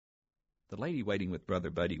The lady waiting with Brother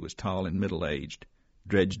Buddy was tall and middle-aged,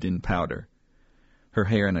 dredged in powder, her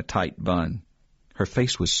hair in a tight bun. Her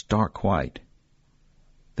face was stark white.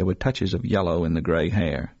 There were touches of yellow in the gray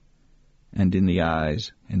hair, and in the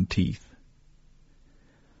eyes and teeth.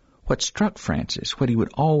 What struck Francis, what he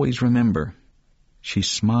would always remember, she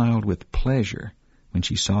smiled with pleasure when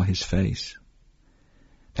she saw his face.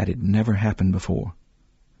 That had never happened before.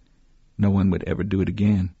 No one would ever do it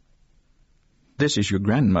again. "This is your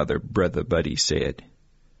grandmother," Brother Buddy said.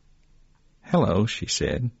 "Hello," she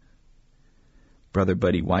said. Brother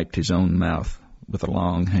Buddy wiped his own mouth with a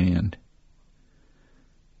long hand.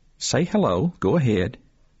 "Say hello. Go ahead."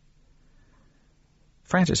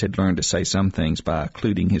 Francis had learned to say some things by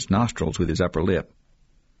occluding his nostrils with his upper lip,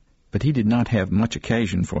 but he did not have much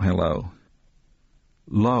occasion for hello.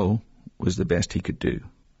 Lo was the best he could do.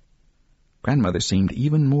 Grandmother seemed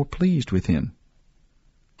even more pleased with him.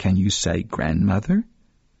 "Can you say grandmother?"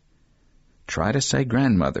 "Try to say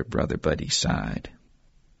grandmother," Brother Buddy sighed.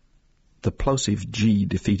 The plosive G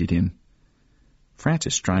defeated him.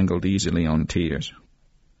 Francis strangled easily on tears.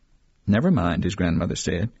 "Never mind," his grandmother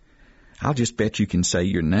said. "I'll just bet you can say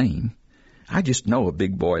your name. I just know a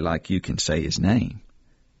big boy like you can say his name.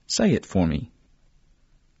 Say it for me."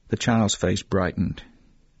 The child's face brightened.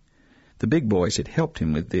 The big boys had helped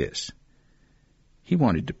him with this. He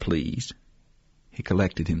wanted to please. He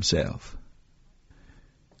collected himself.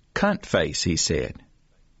 "Cunt face," he said.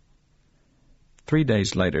 3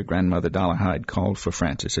 days later, Grandmother Dollarhide called for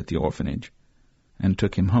Francis at the orphanage and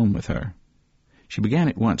took him home with her. She began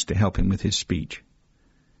at once to help him with his speech.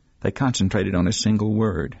 They concentrated on a single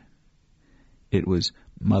word. It was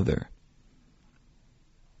mother.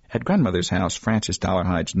 At Grandmother's house, Francis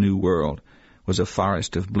Dollarhide's new world was a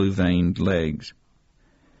forest of blue-veined legs.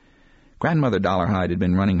 Grandmother Dollarhide had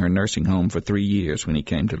been running her nursing home for 3 years when he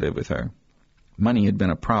came to live with her. Money had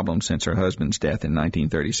been a problem since her husband's death in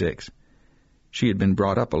 1936. She had been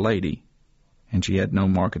brought up a lady, and she had no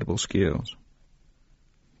marketable skills.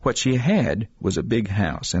 What she had was a big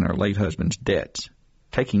house and her late husband's debts.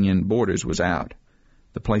 Taking in boarders was out.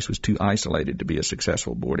 The place was too isolated to be a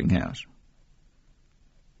successful boarding house.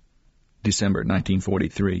 December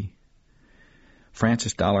 1943.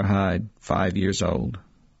 Francis Dollarhide, 5 years old,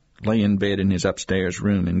 lay in bed in his upstairs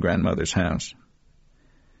room in Grandmother's house.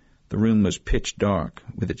 The room was pitch dark,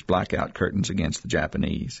 with its blackout curtains against the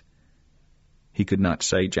Japanese. He could not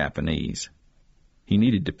say Japanese. He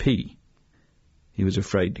needed to pee. He was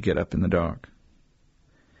afraid to get up in the dark.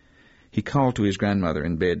 He called to his grandmother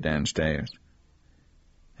in bed downstairs.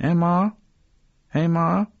 "Hey, Ma? Hey,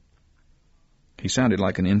 Ma?" He sounded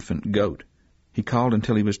like an infant goat. He called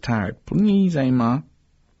until he was tired. "Please, hey, Ma?"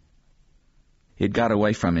 It got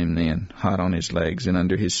away from him then, hot on his legs and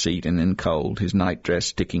under his seat and then cold, his nightdress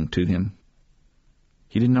sticking to him.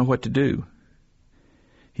 He didn't know what to do.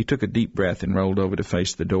 He took a deep breath and rolled over to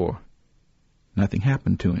face the door. Nothing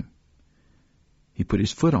happened to him. He put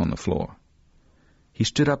his foot on the floor. He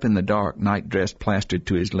stood up in the dark, nightdress plastered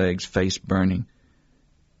to his legs, face burning.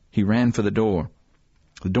 He ran for the door.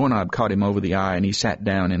 The doorknob caught him over the eye, and he sat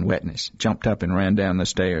down in wetness, jumped up and ran down the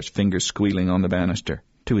stairs, fingers squealing on the banister,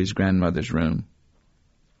 to his grandmother's room.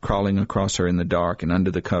 Crawling across her in the dark and under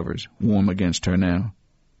the covers, warm against her now.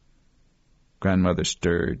 Grandmother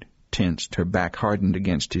stirred, tensed, her back hardened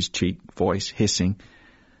against his cheek, voice hissing.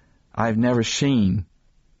 "I've never seen—"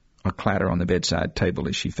 A clatter on the bedside table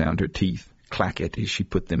as she found her teeth, clacket as she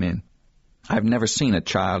put them in. "I've never seen a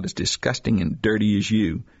child as disgusting and dirty as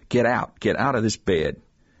you. Get out of this bed."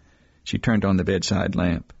 She turned on the bedside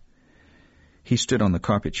lamp. He stood on the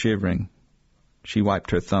carpet shivering. She wiped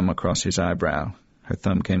her thumb across his eyebrow. Her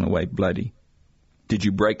thumb came away bloody. "Did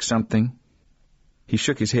you break something?" He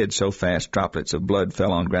shook his head so fast droplets of blood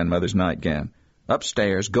fell on Grandmother's nightgown.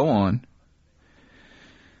 "Upstairs, go on."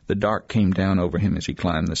 The dark came down over him as he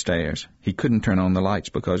climbed the stairs. He couldn't turn on the lights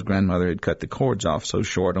because Grandmother had cut the cords off so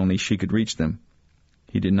short only she could reach them.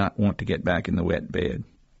 He did not want to get back in the wet bed.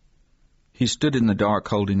 He stood in the dark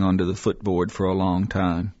holding onto the footboard for a long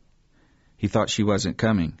time. He thought she wasn't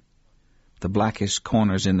coming. The blackest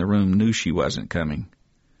corners in the room knew she wasn't coming.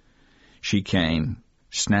 She came,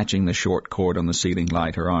 snatching the short cord on the ceiling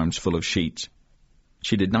light, her arms full of sheets.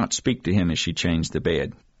 She did not speak to him as she changed the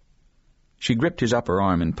bed. She gripped his upper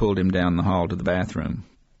arm and pulled him down the hall to the bathroom.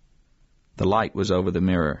 The light was over the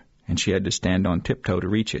mirror, and she had to stand on tiptoe to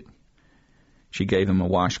reach it. She gave him a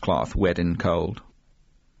washcloth, wet and cold.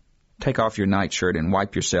 "Take off your nightshirt and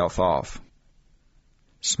wipe yourself off."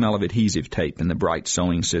 Smell of adhesive tape and the bright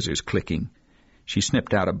sewing scissors clicking. She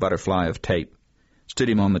snipped out a butterfly of tape, stood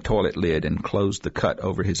him on the toilet lid, and closed the cut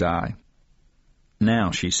over his eye.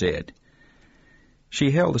 "Now," she said, She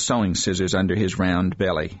held the sewing scissors under his round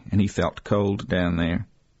belly, and he felt cold down there.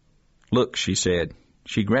 "Look," she said.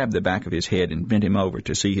 She grabbed the back of his head and bent him over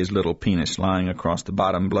to see his little penis lying across the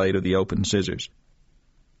bottom blade of the open scissors.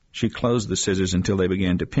 She closed the scissors until they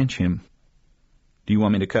began to pinch him. "Do you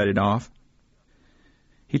want me to cut it off?"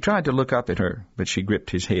 He tried to look up at her, but she gripped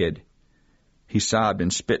his head. He sobbed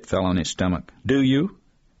and spit fell on his stomach. "Do you?"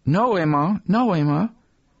 "No, Emma. No, Emma."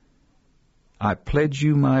 "I pledge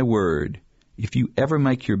you my word. If you ever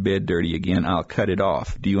make your bed dirty again, I'll cut it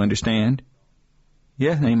off. Do you understand?"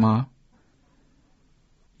 "Yes, Emma."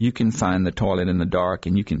 "You can find the toilet in the dark,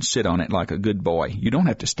 and you can sit on it like a good boy. You don't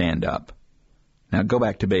have to stand up. Now go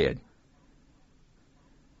back to bed."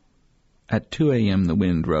 At 2 a.m. the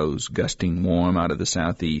wind rose, gusting warm out of the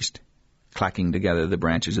southeast, clacking together the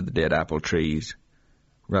branches of the dead apple trees,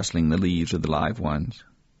 rustling the leaves of the live ones.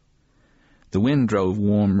 The wind drove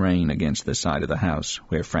warm rain against the side of the house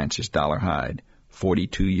where Francis Dollarhide,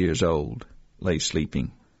 42 years old, lay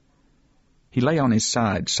sleeping. He lay on his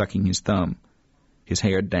side, sucking his thumb, his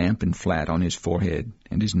hair damp and flat on his forehead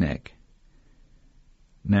and his neck.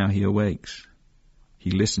 Now he awakes.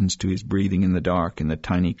 He listens to his breathing in the dark and the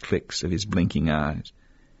tiny clicks of his blinking eyes.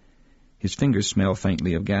 His fingers smell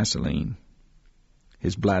faintly of gasoline.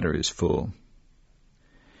 His bladder is full.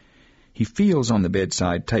 He feels on the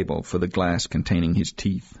bedside table for the glass containing his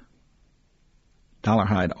teeth.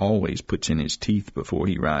 Dollarhide always puts in his teeth before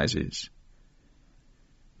he rises.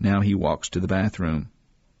 Now he walks to the bathroom.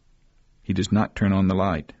 He does not turn on the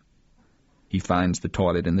light. He finds the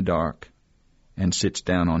toilet in the dark and sits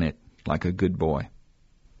down on it like a good boy.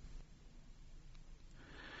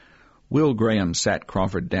 Will Graham sat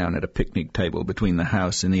Crawford down at a picnic table between the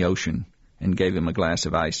house and the ocean and gave him a glass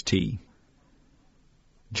of iced tea.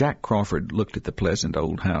 Jack Crawford looked at the pleasant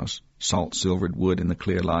old house, salt-silvered wood in the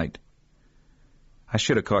clear light. "I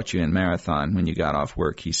should have caught you in Marathon when you got off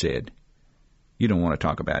work," he said. "You don't want to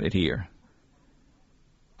talk about it here."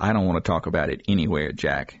 "I don't want to talk about it anywhere,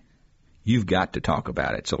 Jack. You've got to talk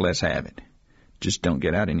about it, so let's have it. Just don't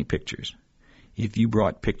get out any pictures. If you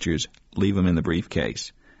brought pictures, leave them in the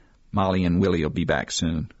briefcase. Molly and Willie will be back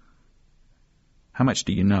soon." "How much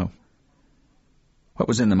do you know?" "What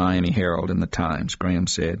was in the Miami Herald and the Times," Graham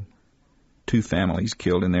said. 2 families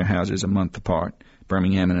killed in their houses a month apart,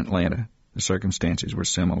 Birmingham and Atlanta. The circumstances were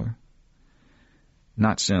similar.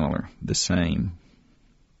 Not similar, the same.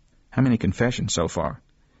 "How many confessions so far?"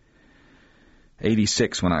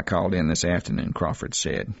 86 when I called in this afternoon, Crawford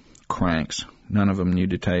said. "Cranks. None of them knew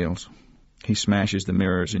details. He smashes the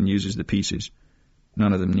mirrors and uses the pieces.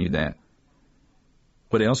 None of them knew that."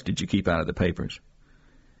 "What else did you keep out of the papers?"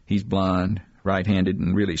 "He's blind, right-handed,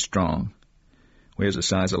 and really strong. Wears a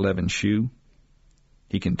size 11 shoe.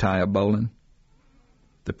 He can tie a bowline.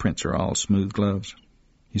 The prints are all smooth gloves."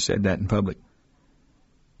 "You said that in public."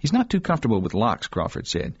 "He's not too comfortable with locks," Crawford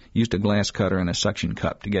said. "Used a glass cutter and a suction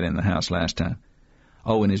cup to get in the house last time.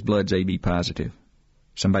 Oh, and his blood's AB positive."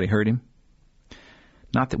 "Somebody hurt him?"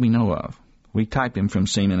 "Not that we know of. We type him from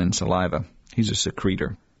semen and saliva. He's a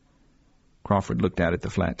secretor." Crawford looked out at the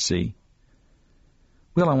flat sea.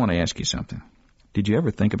 "Will, I want to ask you something. Did you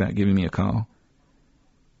ever think about giving me a call?"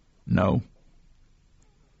 "No."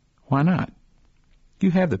 "Why not?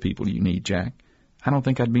 You have the people you need, Jack. I don't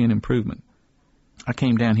think I'd be an improvement. I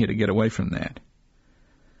came down here to get away from that."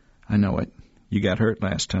 "I know it. You got hurt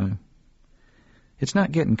last time." "It's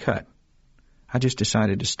not getting cut. I just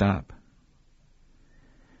decided to stop."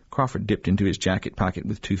 Crawford dipped into his jacket pocket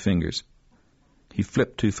with 2 fingers. He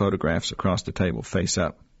flipped 2 photographs across the table, face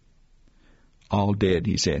up. "All dead,"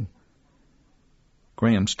 he said.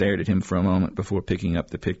 Graham stared at him for a moment before picking up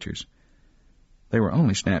the pictures. They were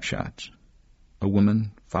only snapshots. A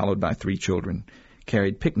woman, followed by 3 children,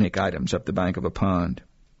 carried picnic items up the bank of a pond.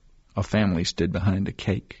 A family stood behind a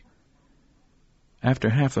cake. After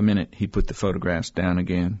half a minute, he put the photographs down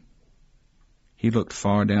again. He looked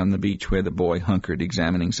far down the beach where the boy hunkered,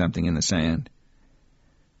 examining something in the sand.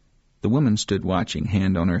 The woman stood watching,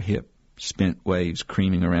 hand on her hip, spent waves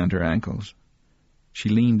creaming around her ankles. She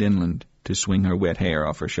leaned inland to swing her wet hair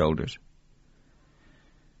off her shoulders.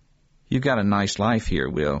 "You've got a nice life here,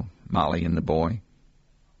 Will," Molly and the boy.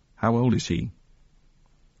 "How old is he?"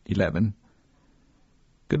 11.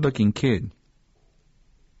 "Good-looking kid.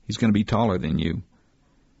 He's going to be taller than you."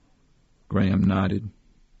 Graham nodded.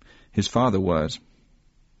 "His father was.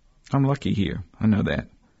 I'm lucky here, I know that."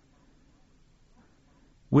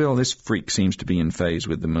 "Will, this freak seems to be in phase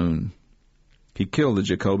with the moon. He killed the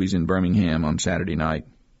Jacobys in Birmingham on Saturday night,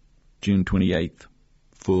 June 28th,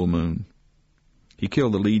 full moon. He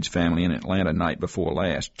killed the Leeds family in Atlanta night before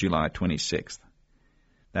last, July 26th.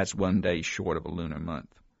 That's 1 day short of a lunar month.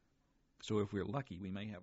 So if we're lucky, we may have